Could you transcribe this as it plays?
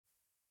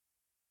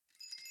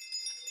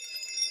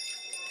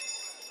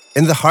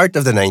In the heart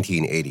of the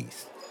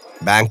 1980s,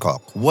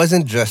 Bangkok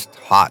wasn't just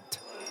hot,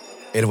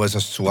 it was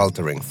a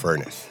sweltering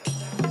furnace.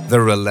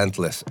 The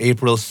relentless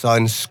April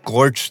sun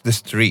scorched the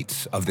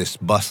streets of this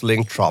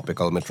bustling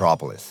tropical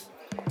metropolis,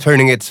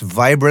 turning its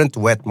vibrant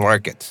wet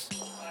markets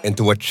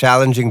into a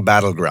challenging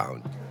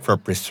battleground for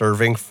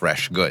preserving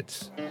fresh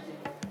goods.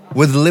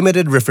 With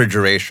limited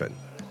refrigeration,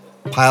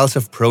 piles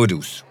of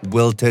produce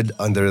wilted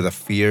under the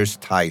fierce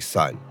Thai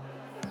sun.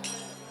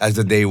 As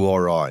the day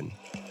wore on,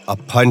 a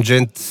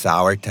pungent,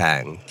 sour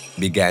tang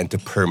began to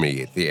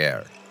permeate the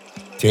air,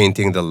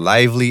 tainting the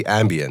lively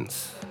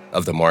ambience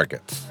of the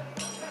markets.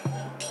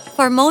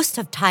 For most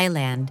of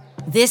Thailand,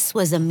 this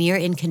was a mere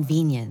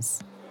inconvenience.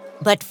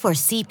 But for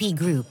CP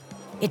Group,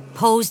 it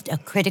posed a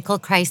critical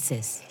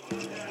crisis.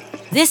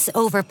 This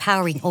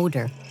overpowering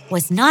odor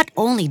was not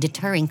only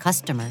deterring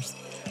customers,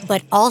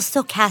 but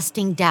also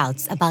casting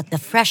doubts about the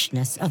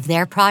freshness of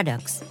their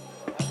products.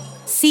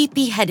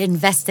 CP had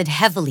invested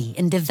heavily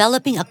in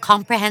developing a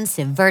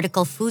comprehensive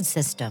vertical food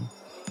system,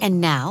 and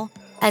now,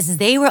 as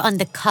they were on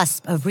the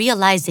cusp of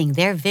realizing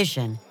their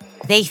vision,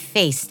 they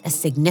faced a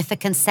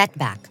significant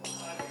setback,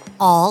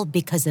 all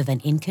because of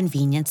an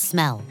inconvenient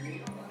smell.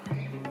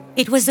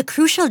 It was a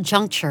crucial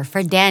juncture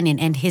for Danin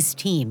and his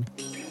team.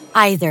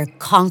 Either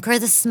conquer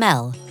the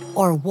smell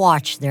or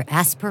watch their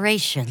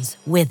aspirations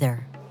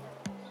wither.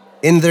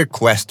 In their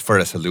quest for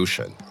a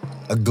solution,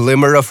 a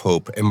glimmer of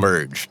hope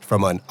emerged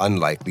from an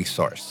unlikely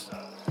source: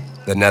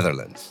 the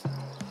Netherlands.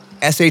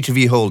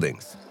 SHV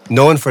Holdings,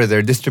 known for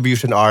their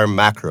distribution arm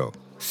Macro,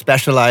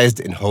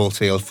 specialized in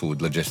wholesale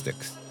food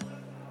logistics.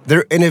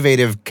 Their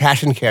innovative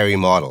cash and carry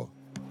model,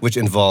 which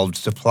involved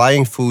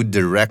supplying food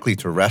directly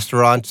to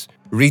restaurants,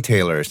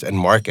 retailers, and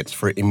markets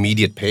for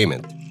immediate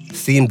payment,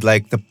 seemed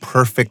like the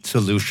perfect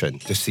solution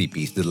to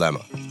CP's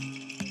dilemma.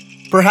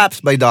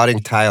 Perhaps by dotting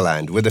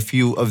Thailand with a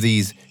few of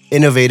these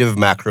innovative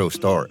macro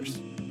stores,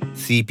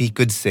 CP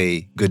could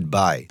say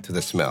goodbye to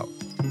the smell.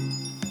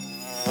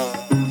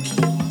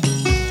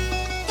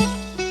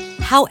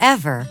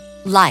 However,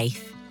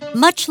 life,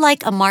 much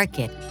like a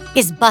market,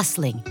 is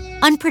bustling,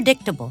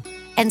 unpredictable,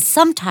 and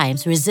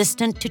sometimes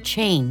resistant to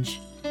change.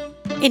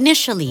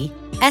 Initially,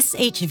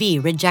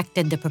 SHV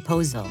rejected the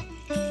proposal.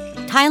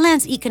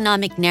 Thailand's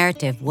economic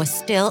narrative was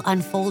still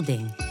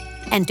unfolding,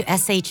 and to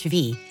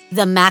SHV,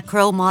 the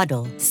macro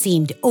model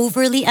seemed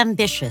overly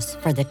ambitious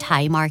for the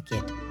Thai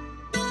market.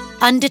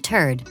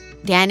 Undeterred,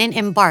 Danin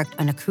embarked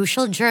on a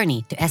crucial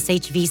journey to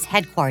SHV's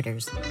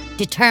headquarters,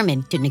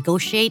 determined to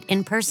negotiate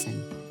in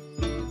person.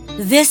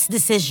 This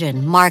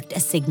decision marked a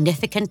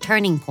significant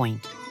turning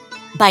point.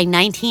 By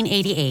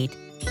 1988,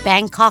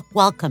 Bangkok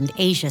welcomed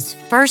Asia's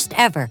first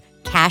ever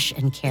cash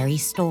and carry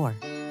store.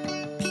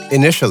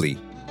 Initially,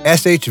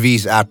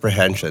 SHV's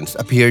apprehensions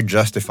appeared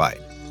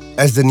justified,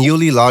 as the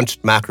newly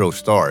launched macro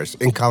stores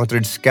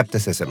encountered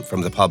skepticism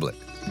from the public.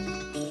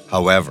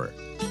 However,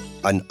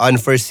 an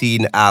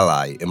unforeseen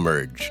ally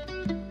emerged: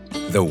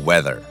 the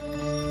weather.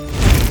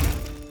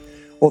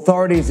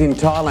 Authorities in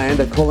Thailand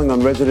are calling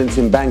on residents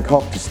in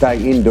Bangkok to stay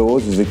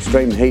indoors as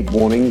extreme heat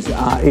warnings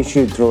are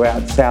issued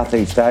throughout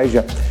Southeast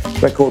Asia.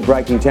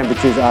 Record-breaking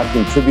temperatures are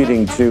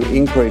contributing to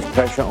increased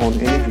pressure on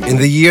energy. In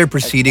the year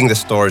preceding the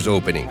store's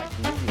opening,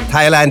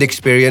 Thailand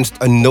experienced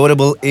a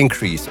notable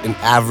increase in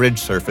average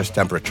surface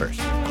temperatures,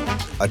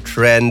 a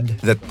trend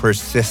that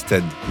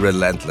persisted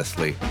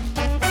relentlessly.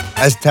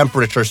 As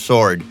temperature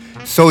soared,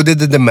 so did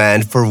the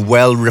demand for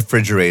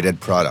well-refrigerated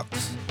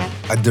products,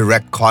 a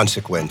direct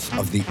consequence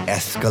of the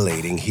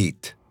escalating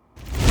heat.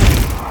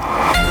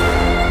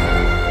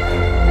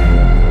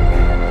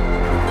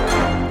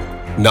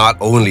 Not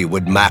only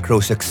would Macro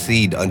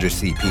succeed under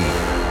CP,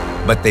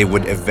 but they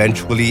would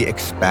eventually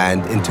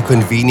expand into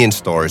convenience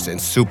stores and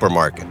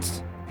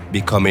supermarkets,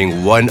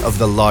 becoming one of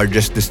the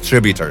largest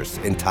distributors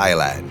in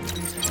Thailand.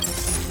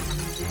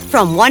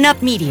 From One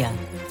Up Media,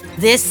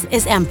 this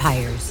is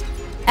Empires,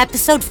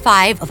 Episode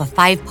 5 of a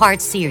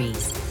 5-part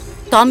series,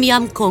 Tom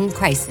Yum Kung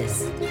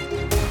Crisis.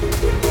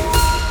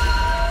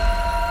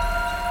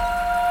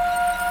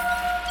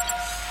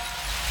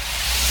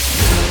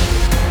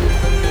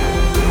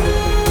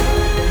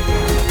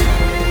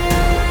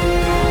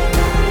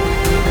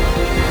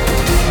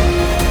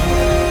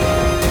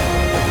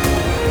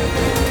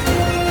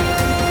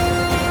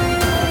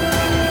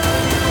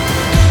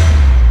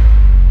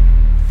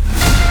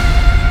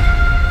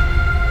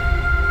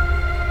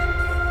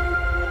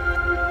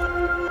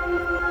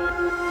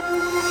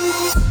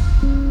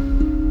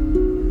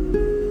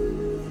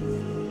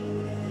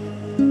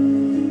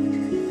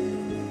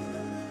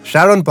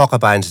 Charoen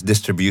Pokphand's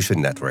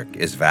distribution network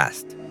is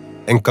vast,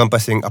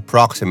 encompassing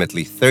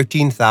approximately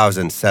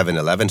 13,000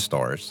 7-Eleven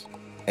stores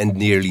and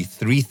nearly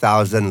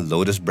 3,000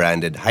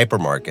 Lotus-branded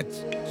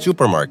hypermarkets,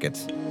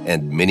 supermarkets,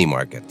 and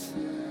mini-markets.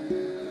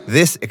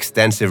 This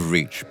extensive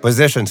reach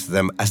positions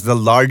them as the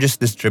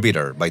largest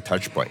distributor by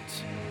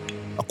touchpoints.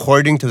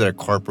 According to their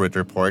corporate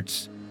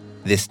reports,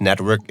 this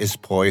network is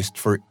poised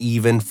for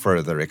even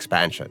further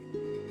expansion.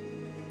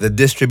 The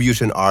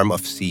distribution arm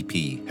of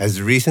CP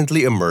has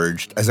recently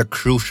emerged as a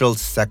crucial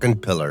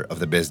second pillar of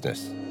the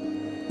business.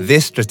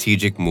 This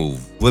strategic move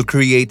will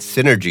create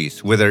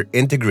synergies with their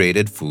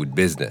integrated food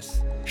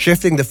business,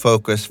 shifting the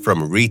focus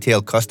from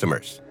retail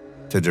customers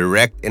to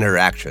direct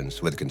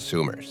interactions with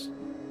consumers.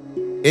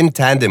 In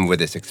tandem with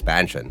this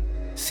expansion,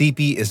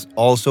 CP is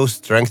also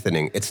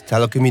strengthening its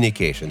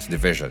telecommunications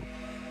division.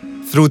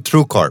 Through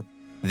TrueCorp,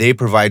 they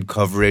provide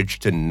coverage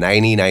to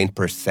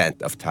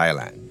 99% of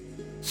Thailand,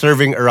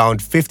 serving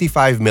around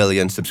 55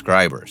 million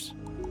subscribers,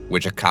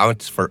 which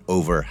accounts for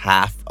over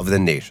half of the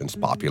nation's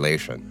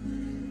population.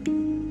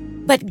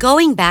 But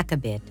going back a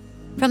bit,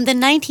 from the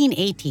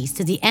 1980s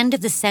to the end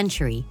of the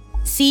century,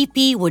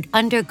 CP would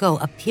undergo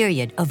a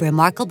period of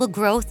remarkable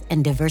growth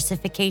and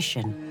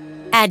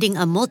diversification, adding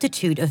a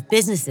multitude of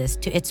businesses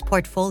to its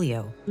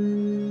portfolio.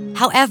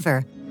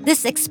 However,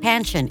 this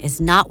expansion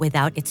is not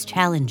without its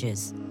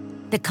challenges.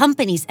 The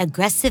company's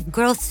aggressive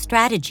growth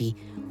strategy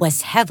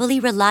was heavily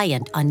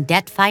reliant on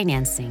debt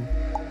financing,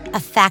 a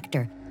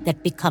factor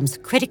that becomes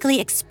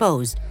critically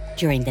exposed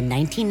during the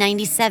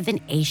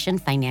 1997 Asian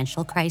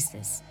financial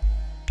crisis.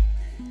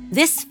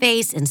 This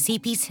phase in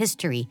CP's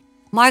history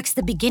marks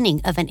the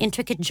beginning of an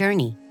intricate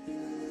journey,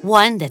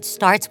 one that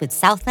starts with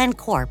Southland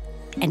Corp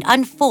and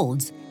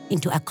unfolds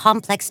into a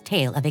complex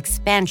tale of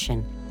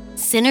expansion,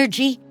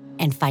 synergy,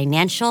 and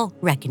financial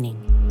reckoning.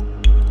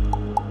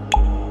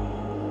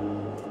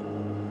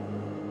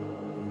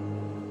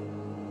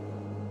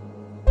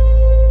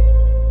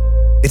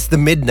 It's the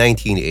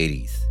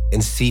mid-1980s,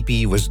 and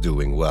CP was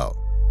doing well.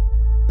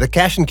 The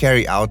cash and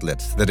carry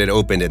outlets that had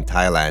opened in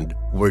Thailand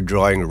were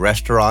drawing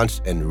restaurants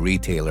and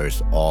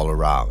retailers all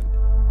around.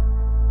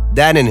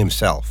 Danin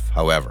himself,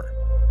 however,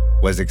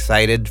 was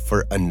excited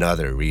for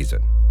another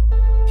reason.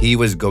 He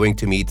was going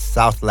to meet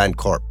Southland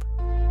Corp.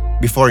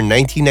 Before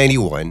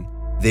 1991,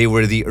 they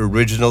were the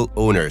original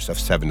owners of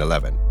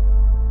 7-Eleven,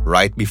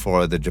 right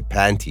before the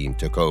Japan team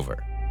took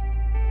over.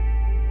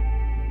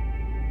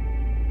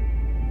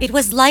 It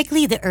was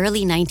likely the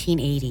early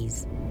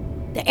 1980s.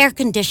 The air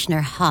conditioner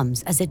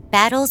hums as it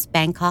battles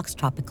Bangkok's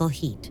tropical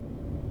heat.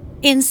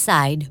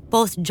 Inside,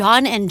 both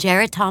John and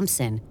Jared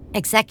Thompson,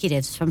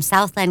 executives from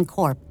Southland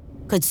Corp,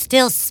 could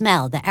still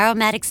smell the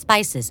aromatic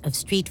spices of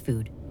street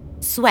food,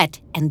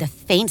 sweat, and the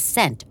faint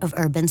scent of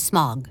urban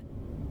smog.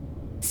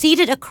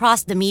 Seated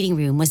across the meeting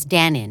room was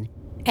Danin,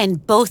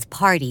 and both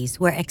parties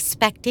were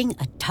expecting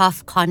a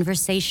tough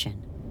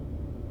conversation.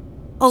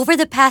 Over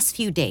the past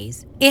few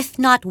days, if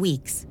not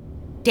weeks,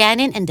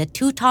 Danin and the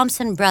two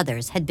Thompson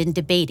brothers had been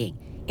debating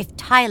if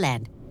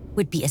Thailand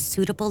would be a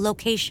suitable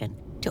location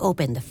to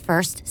open the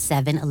first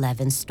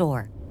 7-Eleven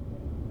store.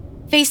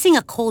 Facing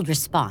a cold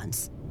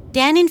response,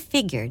 Danin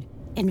figured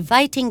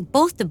inviting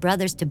both the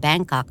brothers to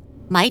Bangkok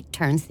might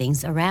turn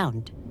things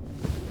around.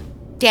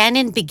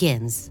 Danin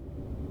begins.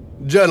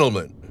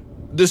 Gentlemen,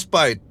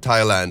 despite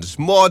Thailand's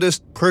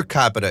modest per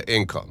capita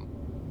income,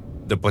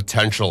 the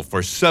potential for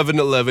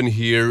 7-Eleven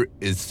here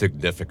is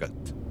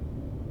significant.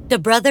 The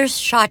brothers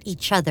shot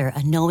each other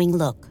a knowing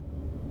look.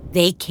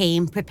 They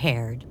came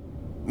prepared.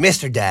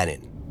 Mr.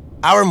 Danin,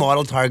 our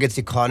model targets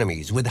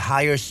economies with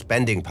higher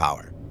spending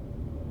power.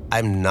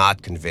 I'm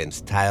not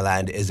convinced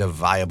Thailand is a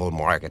viable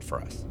market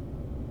for us.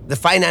 The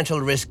financial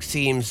risk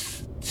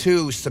seems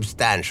too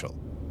substantial.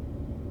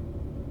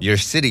 Your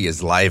city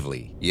is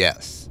lively,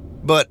 yes,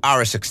 but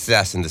our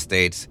success in the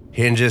States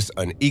hinges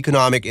on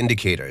economic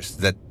indicators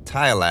that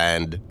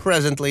Thailand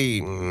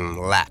presently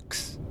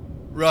lacks.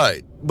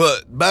 Right,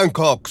 but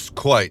Bangkok's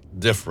quite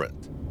different.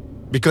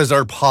 Because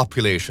our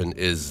population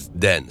is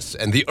dense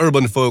and the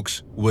urban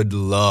folks would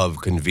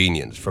love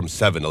convenience from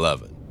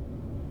 7-Eleven.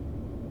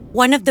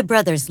 One of the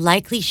brothers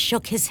likely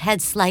shook his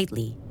head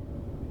slightly.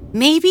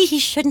 Maybe he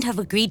shouldn't have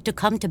agreed to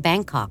come to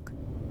Bangkok.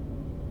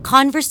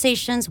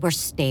 Conversations were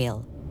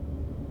stale.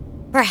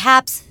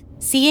 Perhaps,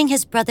 seeing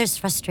his brother's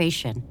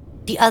frustration,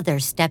 the other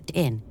stepped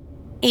in,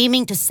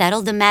 aiming to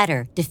settle the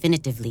matter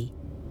definitively.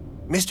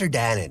 Mr.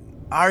 Danin,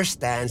 our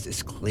stance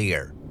is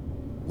clear.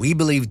 We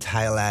believe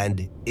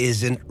Thailand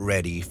isn't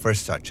ready for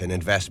such an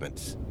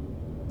investment.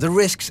 The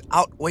risks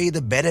outweigh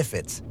the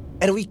benefits,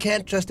 and we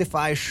can't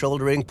justify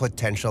shouldering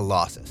potential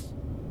losses.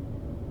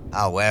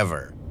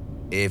 However,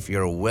 if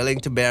you're willing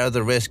to bear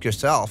the risk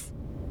yourself,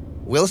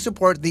 we'll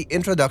support the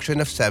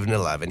introduction of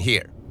 7-Eleven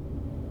here.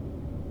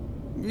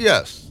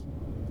 Yes,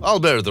 I'll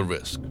bear the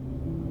risk.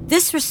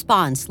 This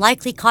response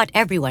likely caught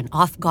everyone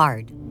off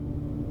guard.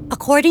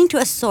 According to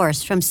a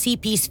source from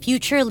CP's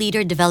Future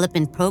Leader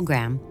Development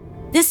Program,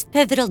 this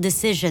pivotal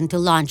decision to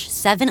launch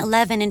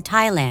 7-Eleven in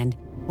Thailand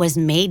was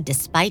made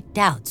despite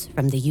doubts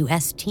from the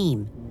U.S.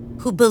 team,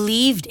 who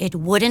believed it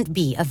wouldn't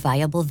be a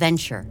viable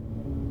venture.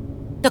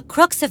 The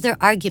crux of their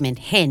argument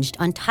hinged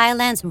on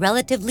Thailand's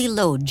relatively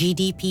low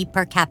GDP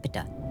per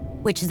capita,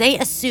 which they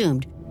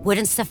assumed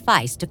wouldn't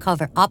suffice to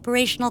cover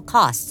operational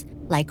costs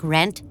like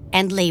rent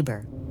and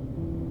labor.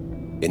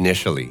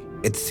 Initially,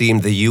 it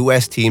seemed the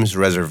U.S. team's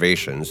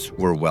reservations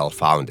were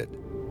well-founded.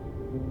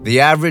 The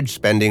average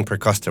spending per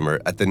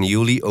customer at the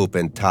newly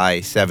opened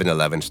Thai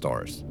 7-Eleven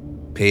stores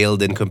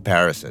paled in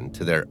comparison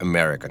to their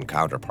American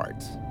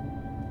counterparts.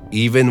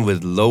 Even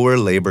with lower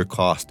labor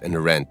cost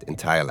and rent in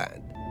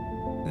Thailand,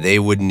 they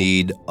would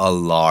need a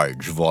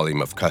large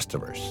volume of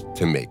customers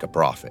to make a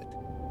profit.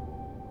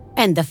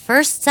 And the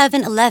first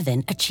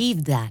 7-Eleven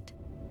achieved that.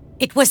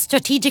 It was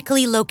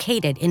strategically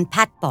located in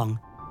Patpong,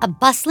 a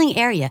bustling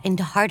area in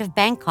the heart of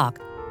Bangkok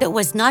that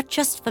was not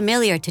just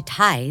familiar to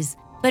Thais,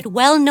 but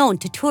well known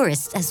to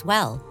tourists as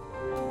well.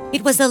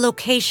 It was a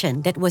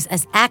location that was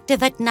as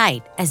active at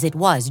night as it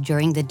was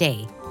during the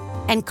day,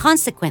 and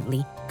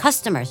consequently,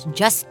 customers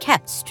just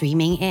kept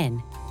streaming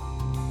in.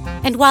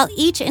 And while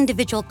each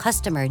individual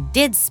customer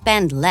did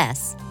spend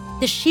less,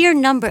 the sheer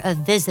number of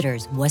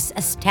visitors was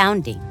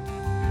astounding.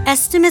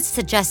 Estimates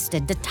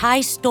suggested the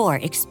Thai store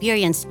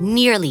experienced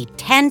nearly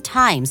 10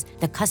 times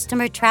the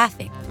customer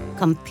traffic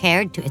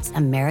compared to its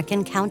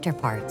American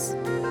counterparts.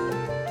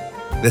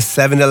 The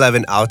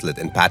 7-Eleven outlet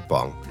in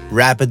Patpong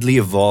rapidly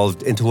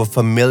evolved into a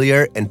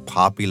familiar and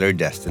popular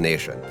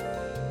destination,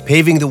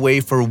 paving the way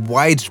for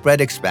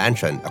widespread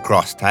expansion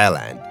across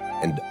Thailand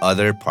and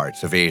other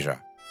parts of Asia.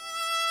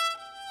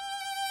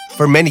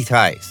 For many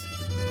Thais,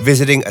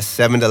 visiting a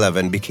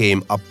 7-Eleven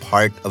became a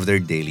part of their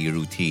daily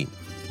routine,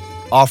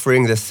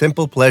 offering the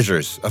simple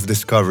pleasures of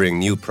discovering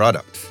new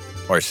products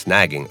or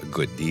snagging a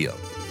good deal.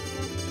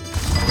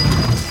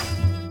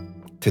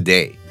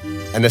 Today,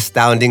 an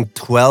astounding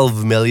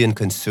 12 million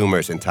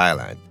consumers in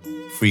Thailand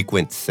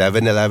frequent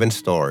 7-Eleven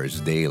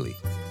stores daily.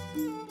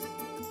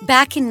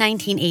 Back in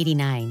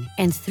 1989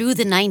 and through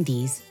the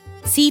 90s,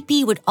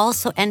 CP would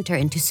also enter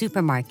into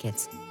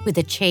supermarkets with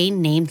a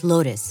chain named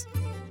Lotus,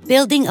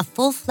 building a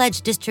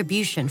full-fledged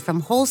distribution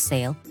from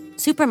wholesale,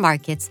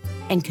 supermarkets,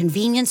 and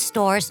convenience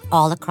stores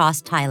all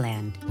across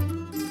Thailand.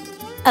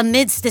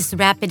 Amidst this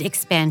rapid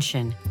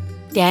expansion,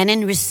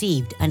 Danon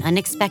received an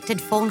unexpected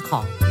phone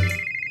call.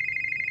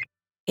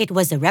 It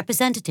was a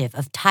representative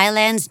of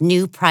Thailand's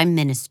new Prime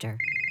Minister.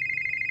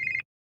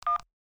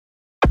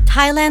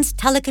 Thailand's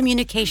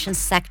telecommunications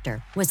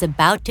sector was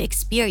about to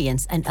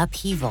experience an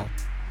upheaval,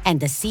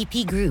 and the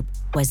CP Group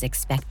was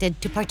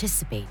expected to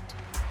participate.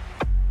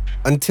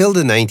 Until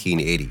the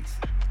 1980s,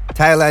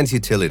 Thailand's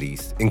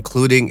utilities,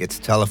 including its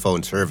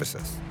telephone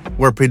services,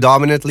 were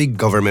predominantly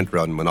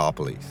government-run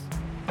monopolies.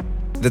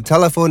 The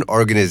Telephone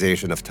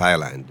Organization of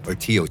Thailand, or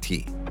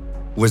TOT,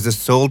 was the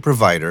sole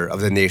provider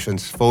of the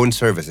nation's phone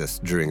services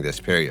during this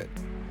period.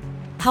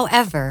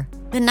 However,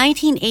 the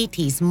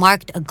 1980s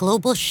marked a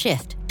global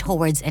shift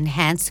towards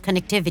enhanced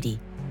connectivity,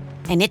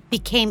 and it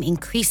became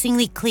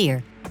increasingly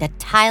clear that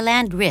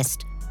Thailand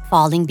risked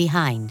falling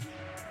behind.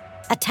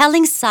 A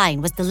telling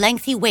sign was the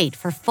lengthy wait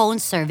for phone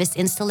service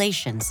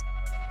installations,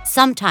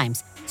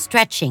 sometimes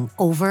stretching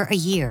over a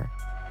year.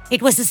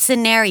 It was a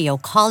scenario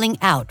calling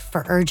out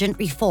for urgent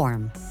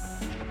reform.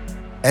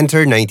 Enter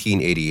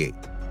 1988,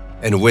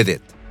 and with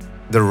it,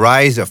 the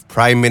rise of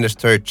Prime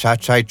Minister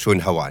Chachai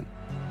Chunhawan.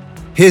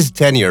 His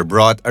tenure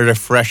brought a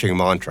refreshing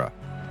mantra,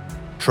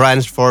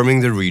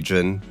 transforming the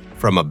region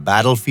from a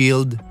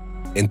battlefield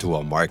into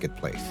a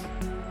marketplace.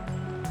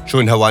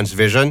 Chunhawan's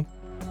vision?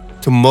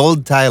 To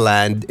mold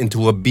Thailand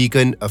into a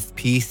beacon of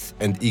peace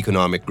and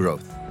economic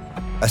growth,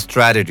 a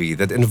strategy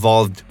that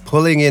involved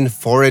pulling in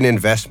foreign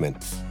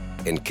investments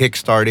and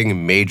kickstarting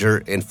major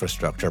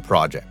infrastructure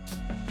projects.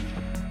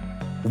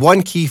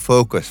 One key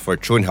focus for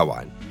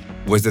Chunhawan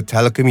was the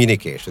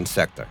telecommunications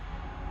sector.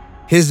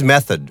 His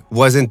method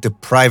wasn't to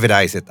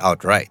privatize it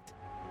outright,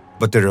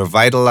 but to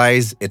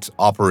revitalize its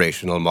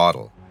operational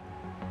model.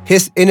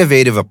 His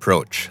innovative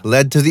approach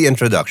led to the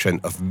introduction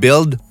of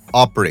Build,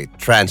 Operate,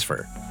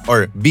 Transfer,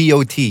 or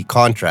BOT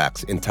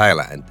contracts in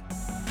Thailand,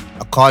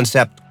 a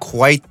concept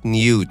quite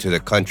new to the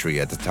country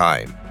at the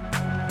time.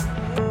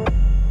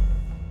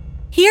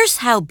 Here's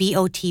how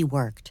BOT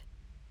worked.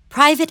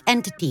 Private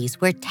entities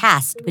were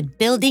tasked with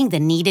building the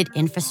needed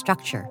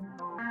infrastructure.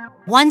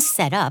 Once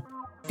set up,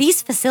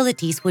 these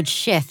facilities would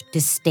shift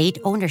to state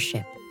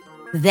ownership.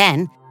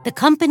 Then, the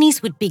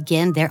companies would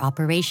begin their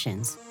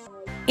operations.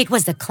 It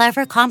was a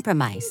clever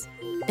compromise.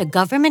 The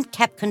government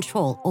kept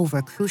control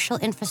over crucial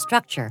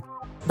infrastructure,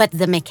 but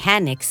the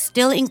mechanics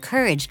still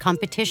encouraged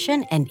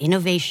competition and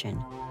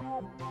innovation.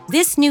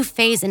 This new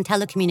phase in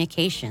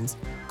telecommunications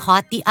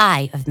caught the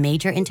eye of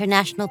major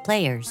international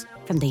players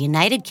from the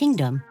United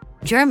Kingdom,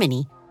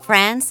 Germany,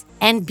 France,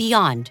 and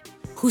beyond,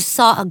 who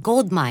saw a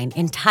goldmine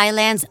in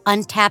Thailand's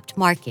untapped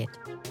market.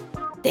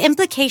 The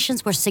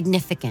implications were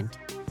significant,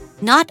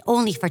 not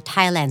only for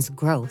Thailand's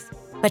growth,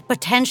 but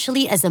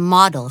potentially as a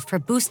model for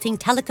boosting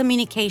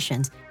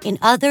telecommunications in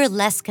other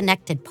less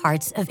connected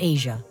parts of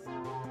Asia.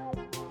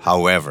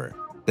 However,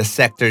 the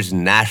sector's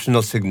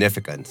national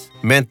significance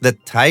meant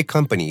that Thai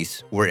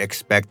companies were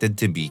expected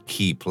to be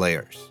key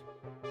players.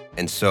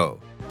 And so,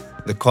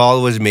 the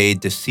call was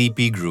made to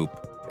CP Group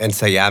and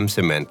Siam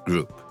Cement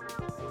Group.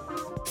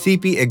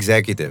 CP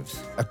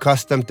executives,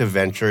 accustomed to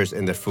ventures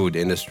in the food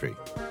industry,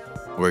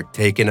 were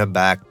taken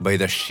aback by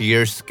the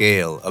sheer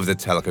scale of the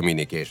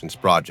telecommunications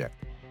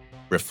project,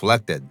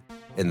 reflected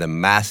in the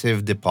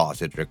massive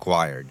deposit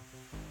required.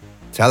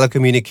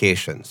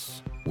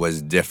 Telecommunications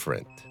was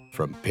different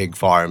from pig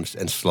farms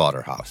and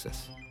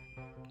slaughterhouses.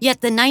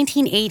 Yet the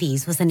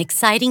 1980s was an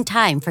exciting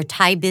time for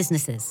Thai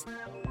businesses.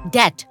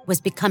 Debt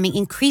was becoming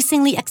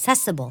increasingly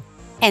accessible,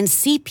 and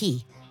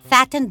CP,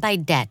 fattened by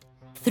debt,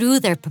 threw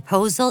their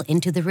proposal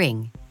into the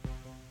ring.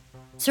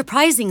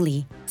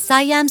 Surprisingly,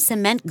 Siam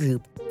Cement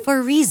Group,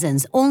 for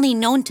reasons only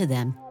known to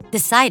them,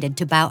 decided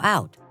to bow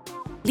out,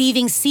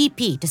 leaving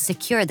CP to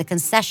secure the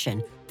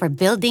concession for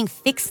building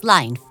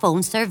fixed-line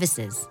phone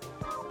services.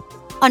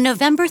 On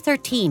November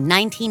 13,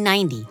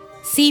 1990,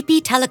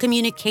 CP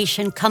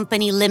Telecommunication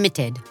Company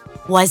Limited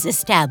was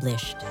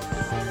established.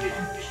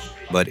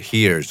 But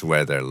here's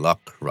where their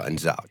luck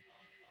runs out.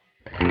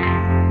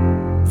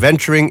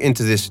 Venturing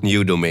into this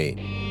new domain,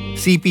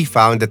 CP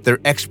found that their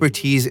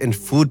expertise in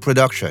food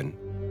production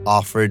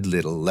offered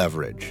little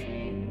leverage.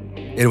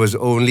 It was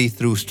only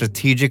through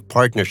strategic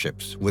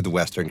partnerships with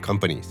Western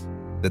companies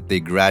that they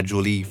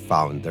gradually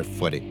found their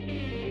footing.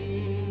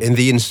 In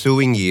the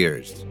ensuing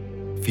years,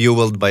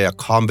 fueled by a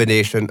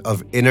combination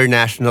of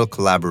international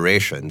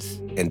collaborations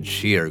and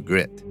sheer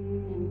grit,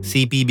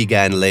 CP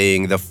began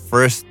laying the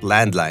first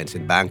landlines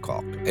in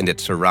Bangkok and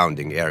its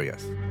surrounding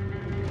areas.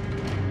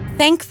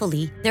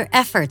 Thankfully, their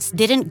efforts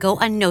didn't go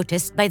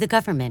unnoticed by the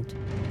government,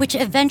 which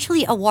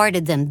eventually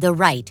awarded them the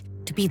right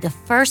to be the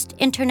first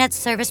internet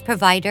service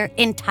provider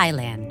in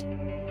Thailand.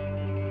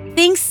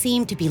 Things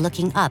seemed to be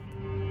looking up,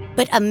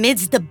 but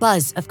amidst the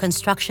buzz of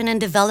construction and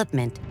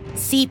development,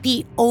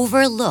 CP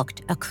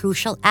overlooked a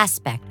crucial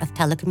aspect of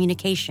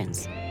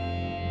telecommunications: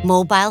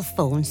 mobile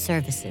phone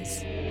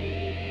services.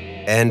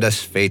 And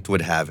as fate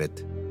would have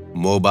it,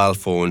 mobile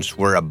phones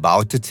were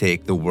about to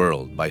take the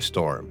world by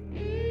storm.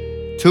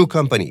 Two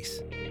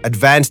companies,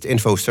 Advanced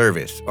Info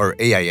Service, or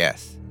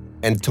AIS,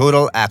 and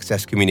Total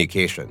Access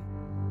Communication,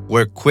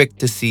 were quick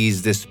to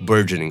seize this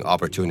burgeoning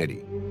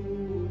opportunity.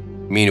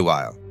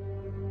 Meanwhile,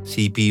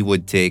 CP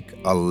would take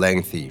a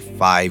lengthy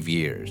 5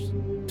 years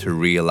to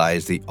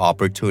realize the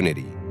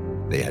opportunity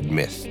they had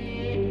missed.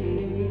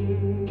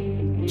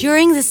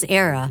 During this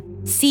era,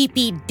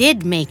 CP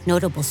did make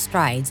notable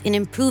strides in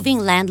improving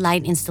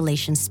landline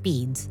installation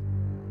speeds.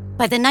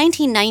 By the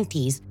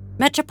 1990s,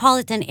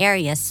 metropolitan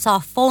areas saw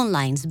phone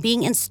lines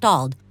being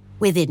installed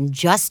within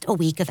just a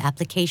week of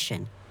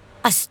application,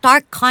 a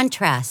stark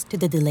contrast to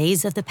the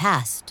delays of the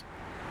past.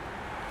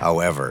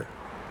 However,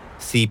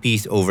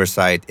 CP's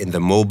oversight in the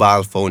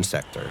mobile phone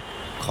sector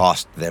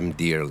cost them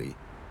dearly.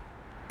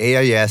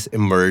 AIS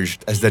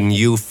emerged as the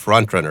new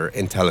frontrunner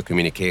in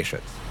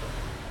telecommunications,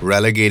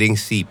 relegating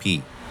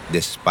CP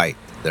despite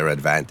their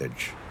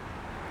advantage.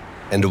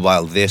 And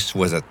while this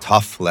was a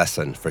tough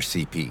lesson for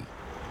CP,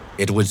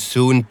 it would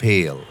soon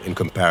pale in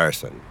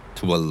comparison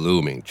to a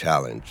looming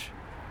challenge.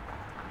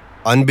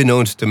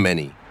 Unbeknownst to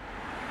many,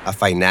 a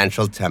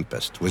financial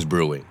tempest was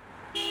brewing.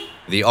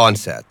 The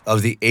onset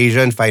of the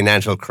Asian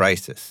financial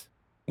crisis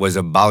was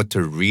about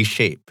to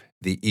reshape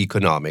the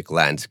economic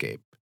landscape.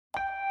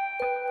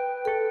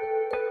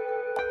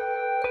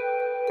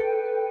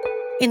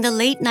 In the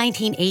late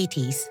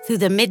 1980s through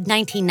the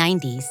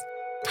mid-1990s,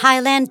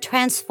 Thailand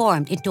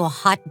transformed into a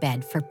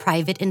hotbed for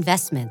private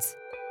investments.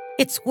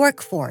 Its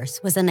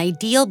workforce was an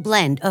ideal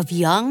blend of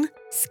young,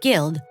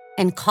 skilled,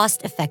 and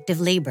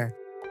cost-effective labor,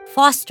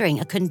 fostering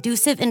a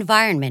conducive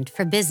environment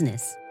for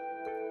business.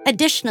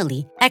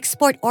 Additionally,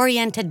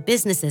 export-oriented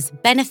businesses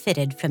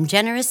benefited from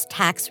generous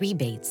tax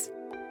rebates.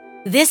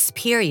 This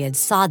period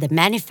saw the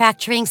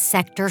manufacturing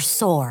sector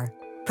soar,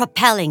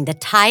 propelling the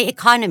Thai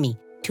economy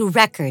to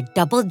record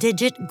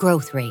double-digit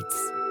growth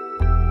rates.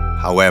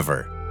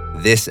 However,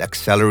 this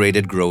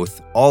accelerated growth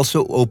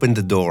also opened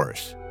the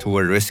doors to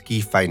a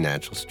risky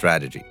financial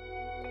strategy.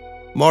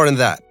 More on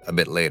that a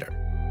bit later.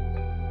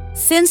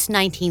 Since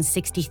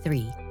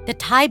 1963, the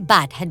Thai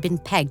baht had been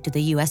pegged to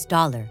the US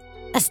dollar,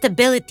 a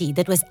stability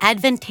that was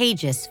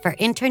advantageous for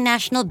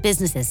international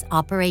businesses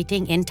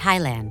operating in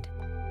Thailand.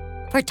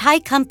 For Thai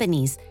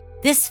companies,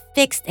 this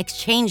fixed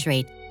exchange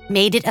rate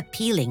made it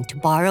appealing to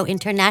borrow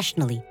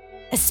internationally,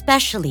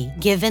 especially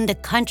given the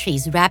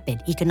country's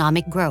rapid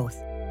economic growth.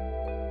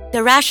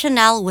 The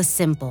rationale was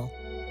simple.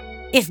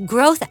 If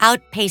growth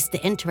outpaced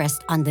the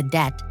interest on the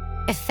debt,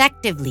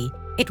 effectively,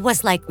 it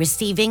was like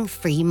receiving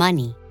free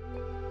money.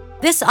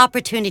 This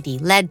opportunity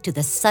led to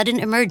the sudden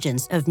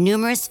emergence of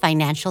numerous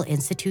financial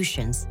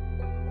institutions.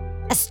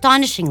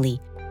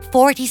 Astonishingly,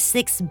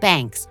 46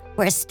 banks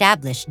were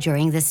established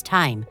during this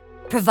time,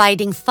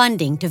 providing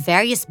funding to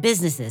various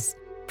businesses,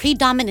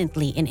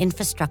 predominantly in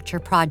infrastructure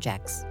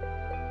projects.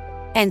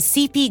 And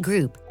CP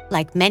Group,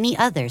 like many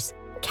others,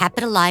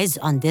 capitalized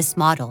on this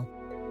model,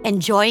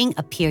 enjoying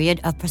a period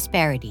of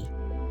prosperity.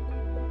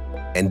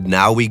 And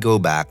now we go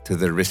back to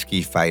the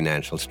risky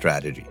financial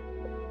strategy.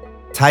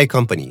 Thai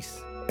companies,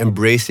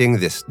 embracing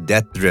this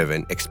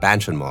debt-driven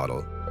expansion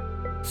model,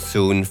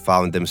 soon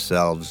found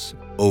themselves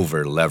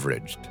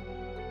over-leveraged.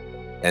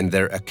 And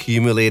their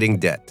accumulating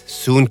debt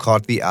soon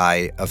caught the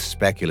eye of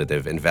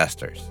speculative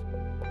investors.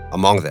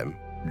 Among them,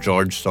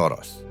 George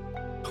Soros,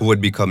 who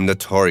would become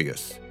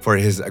notorious for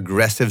his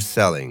aggressive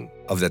selling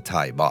of the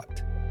Thai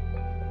baht.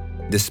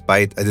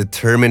 Despite a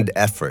determined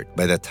effort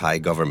by the Thai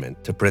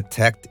government to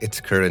protect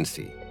its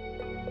currency,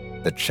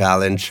 the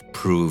challenge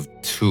proved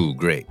too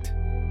great.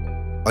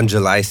 On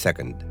July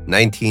 2nd,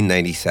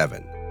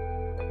 1997,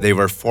 they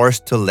were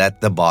forced to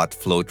let the baht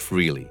float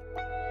freely,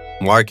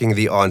 marking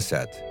the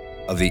onset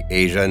of the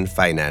Asian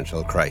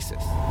financial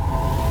crisis.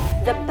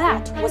 The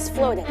baht was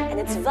floated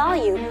and its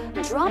value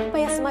dropped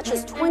by as much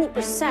as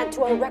 20%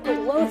 to a record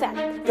low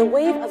then. The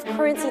wave of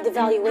currency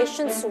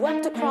devaluation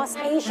swept across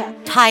Asia.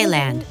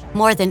 Thailand,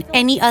 more than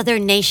any other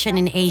nation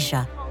in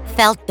Asia,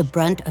 felt the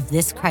brunt of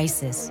this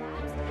crisis.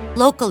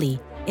 Locally,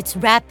 its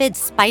rapid,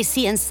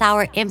 spicy, and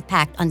sour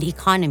impact on the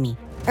economy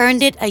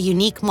earned it a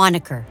unique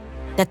moniker,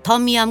 the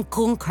Tom Yum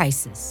Goong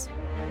crisis.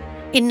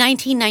 In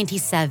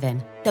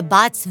 1997, the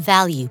baht's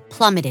value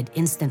plummeted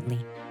instantly,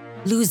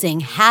 losing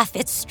half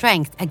its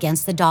strength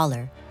against the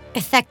dollar,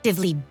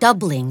 effectively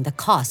doubling the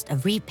cost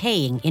of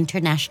repaying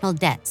international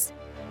debts.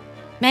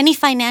 Many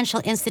financial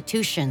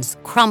institutions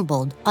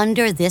crumbled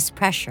under this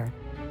pressure,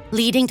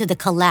 leading to the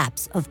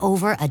collapse of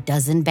over a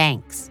dozen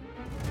banks.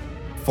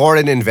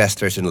 Foreign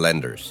investors and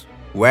lenders,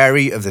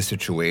 wary of the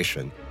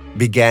situation,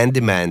 began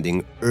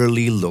demanding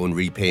early loan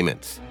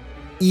repayments,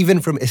 even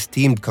from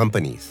esteemed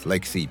companies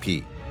like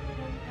CP.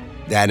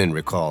 Danin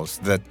recalls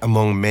that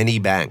among many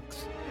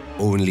banks,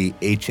 only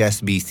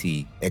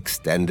HSBC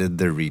extended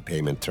their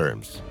repayment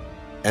terms,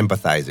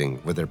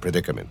 empathizing with their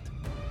predicament.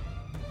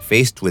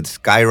 Faced with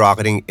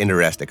skyrocketing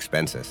interest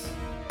expenses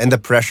and the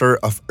pressure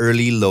of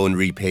early loan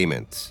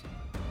repayments,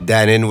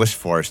 Danin was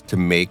forced to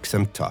make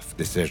some tough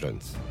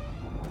decisions.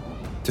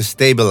 To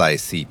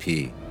stabilize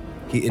CP,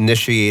 he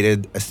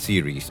initiated a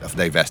series of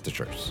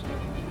divestitures.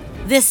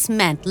 This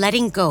meant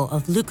letting go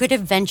of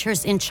lucrative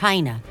ventures in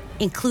China,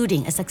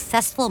 including a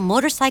successful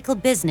motorcycle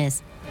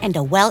business and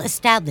a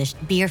well-established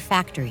beer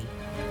factory.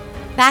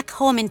 Back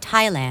home in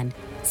Thailand,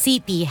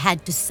 CP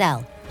had to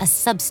sell a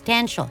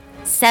substantial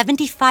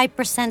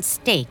 75%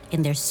 stake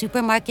in their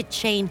supermarket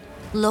chain,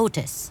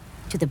 Lotus,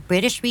 to the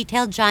British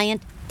retail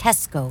giant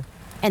Tesco,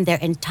 and their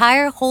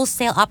entire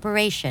wholesale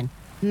operation,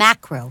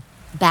 Macro,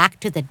 back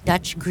to the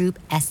Dutch group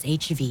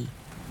SHV.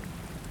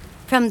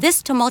 From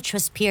this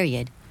tumultuous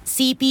period,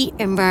 CP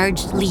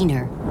emerged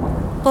leaner,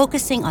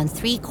 focusing on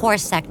three core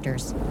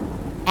sectors: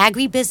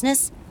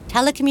 agribusiness,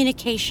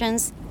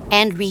 telecommunications,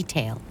 and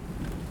retail,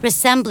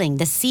 resembling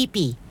the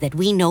CP that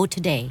we know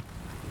today.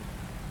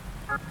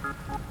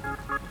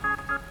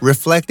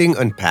 Reflecting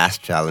on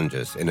past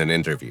challenges in an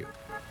interview,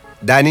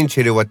 Danin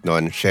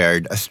Chiriwatnon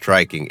shared a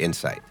striking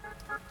insight.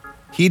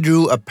 He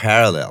drew a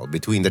parallel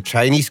between the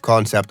Chinese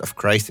concept of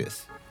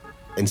crisis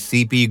and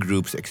CP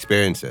Group's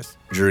experiences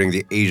during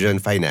the Asian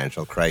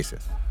financial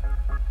crisis.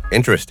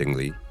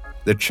 Interestingly,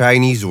 the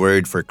Chinese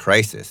word for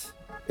crisis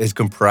is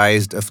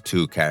comprised of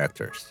two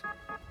characters,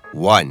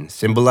 one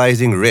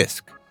symbolizing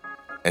risk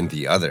and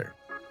the other,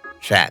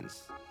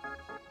 chance.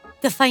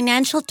 The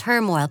financial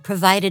turmoil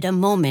provided a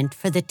moment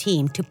for the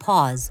team to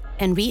pause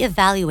and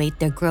reevaluate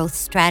their growth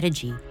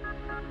strategy.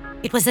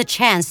 It was a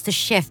chance to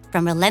shift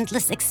from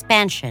relentless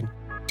expansion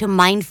to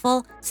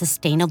mindful,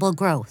 sustainable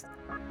growth.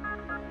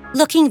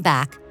 Looking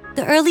back,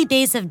 the early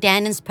days of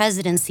Danin's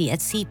presidency at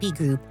CP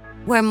Group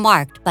were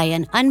marked by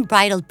an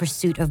unbridled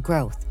pursuit of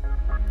growth.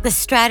 The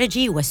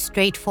strategy was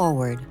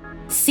straightforward: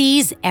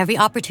 seize every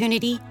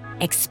opportunity,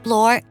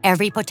 explore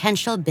every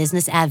potential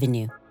business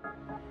avenue.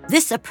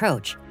 This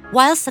approach,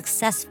 while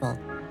successful,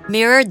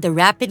 mirrored the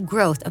rapid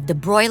growth of the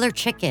broiler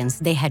chickens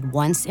they had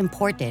once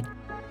imported.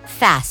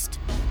 Fast,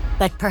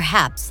 but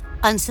perhaps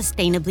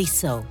unsustainably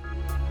so.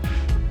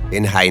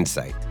 In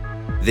hindsight,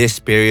 this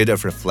period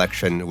of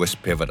reflection was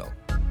pivotal.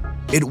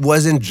 It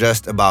wasn't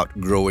just about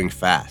growing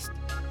fast.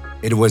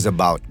 It was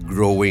about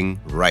growing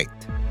right.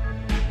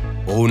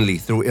 Only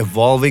through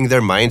evolving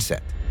their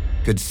mindset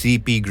could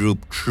CP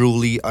Group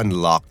truly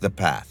unlock the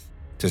path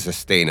to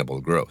sustainable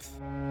growth.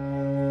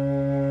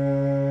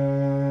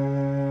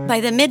 By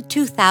the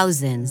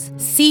mid-2000s,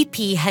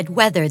 CP had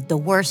weathered the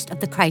worst of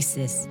the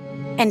crisis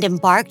and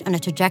embarked on a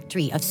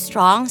trajectory of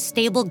strong,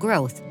 stable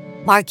growth,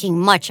 marking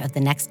much of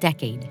the next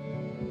decade.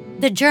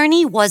 The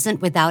journey wasn't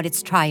without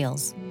its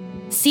trials.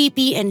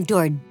 CP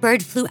endured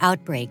bird flu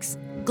outbreaks,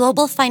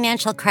 global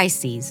financial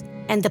crises,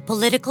 and the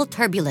political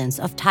turbulence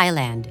of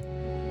Thailand.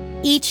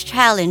 Each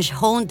challenge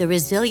honed the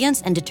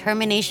resilience and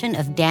determination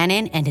of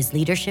Danin and his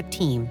leadership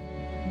team.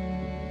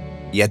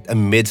 Yet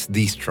amidst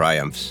these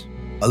triumphs,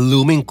 a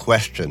looming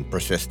question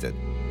persisted.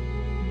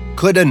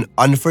 Could an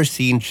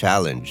unforeseen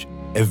challenge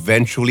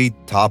eventually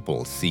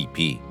topple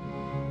CP?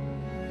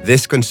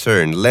 This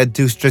concern led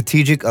to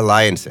strategic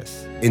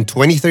alliances in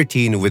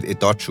 2013 with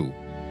Itochu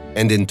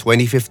and in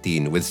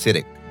 2015 with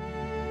CITIC,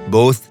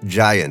 both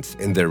giants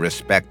in their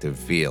respective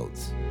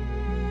fields.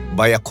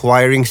 By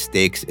acquiring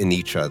stakes in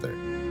each other,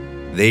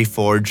 they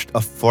forged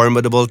a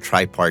formidable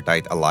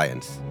tripartite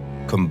alliance,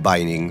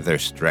 combining their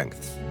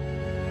strengths.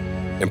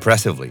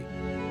 Impressively,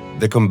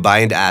 the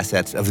combined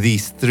assets of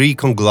these three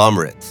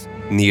conglomerates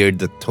neared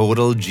the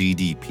total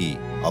GDP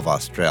of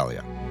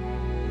Australia.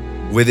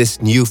 With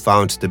this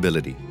newfound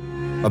stability,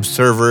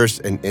 observers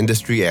and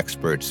industry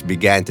experts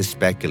began to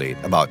speculate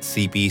about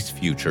CP's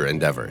future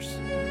endeavors.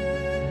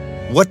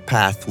 What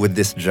path would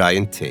this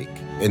giant take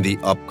in the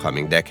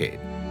upcoming decade?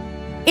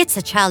 It's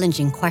a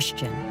challenging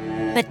question.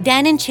 But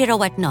Danin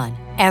Chirawatnon,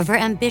 ever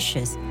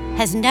ambitious,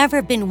 has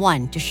never been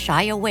one to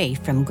shy away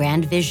from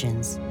grand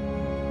visions.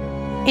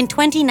 In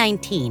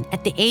 2019,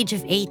 at the age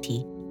of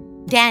 80,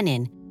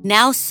 Danin,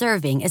 now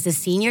serving as the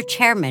senior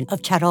chairman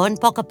of Charoen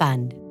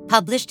Pokphand,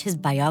 published his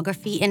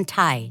biography in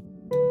Thai.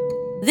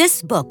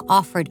 This book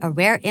offered a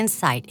rare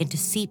insight into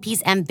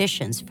CP's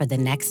ambitions for the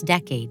next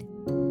decade.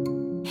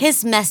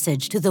 His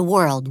message to the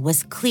world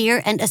was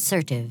clear and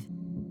assertive.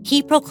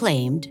 He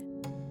proclaimed,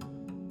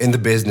 "In the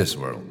business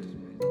world,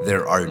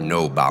 there are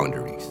no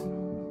boundaries.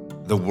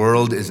 The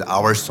world is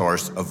our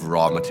source of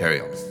raw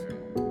materials.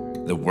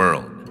 The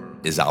world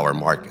is our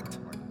market.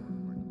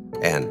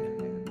 And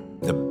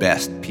the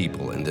best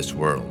people in this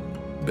world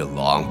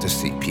belong to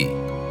CP."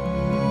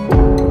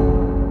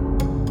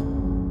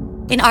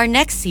 In our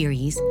next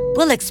series,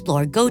 we'll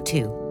explore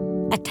GoTo,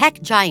 a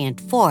tech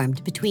giant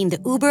formed between the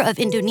Uber of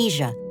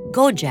Indonesia,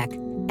 Gojek,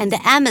 and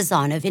the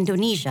Amazon of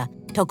Indonesia,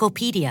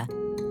 Tokopedia.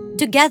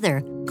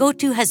 Together,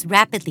 GoTo has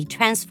rapidly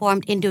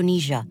transformed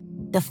Indonesia,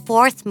 the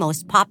fourth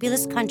most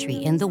populous country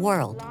in the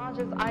world.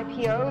 Largest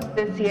IPOs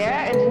this year,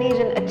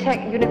 Indonesian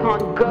tech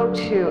unicorn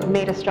GoTo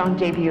made a strong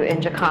debut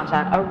in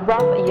Jakarta, a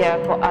rough year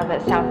for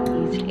other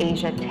Southeast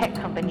Asia tech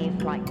companies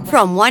like...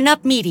 From One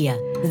Up Media,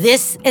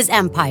 this is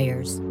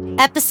Empires,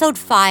 Episode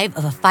 5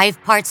 of a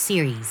 5-part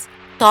series,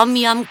 Tom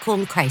Yum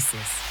Kung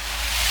Crisis.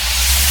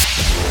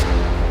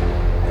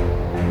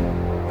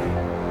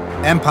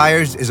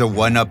 Empires is a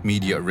One Up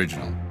Media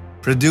original,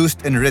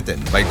 produced and written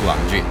by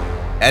Guangjin,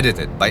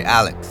 edited by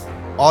Alex,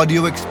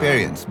 audio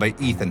experience by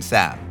Ethan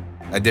Sam,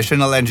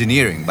 additional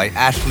engineering by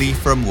Ashley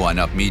from One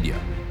Up Media,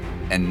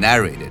 and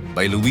narrated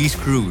by Luis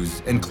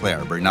Cruz and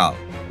Claire Bernal.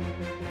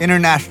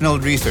 International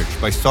research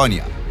by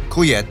Sonia,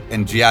 Kuyet,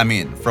 and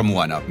Jiamin from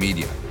One Up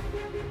Media.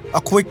 A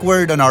quick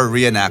word on our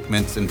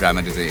reenactments and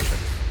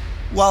dramatizations.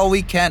 While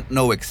we can't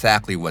know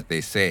exactly what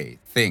they say,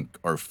 think,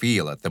 or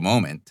feel at the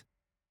moment,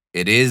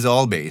 it is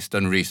all based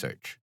on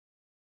research.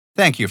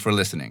 Thank you for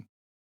listening.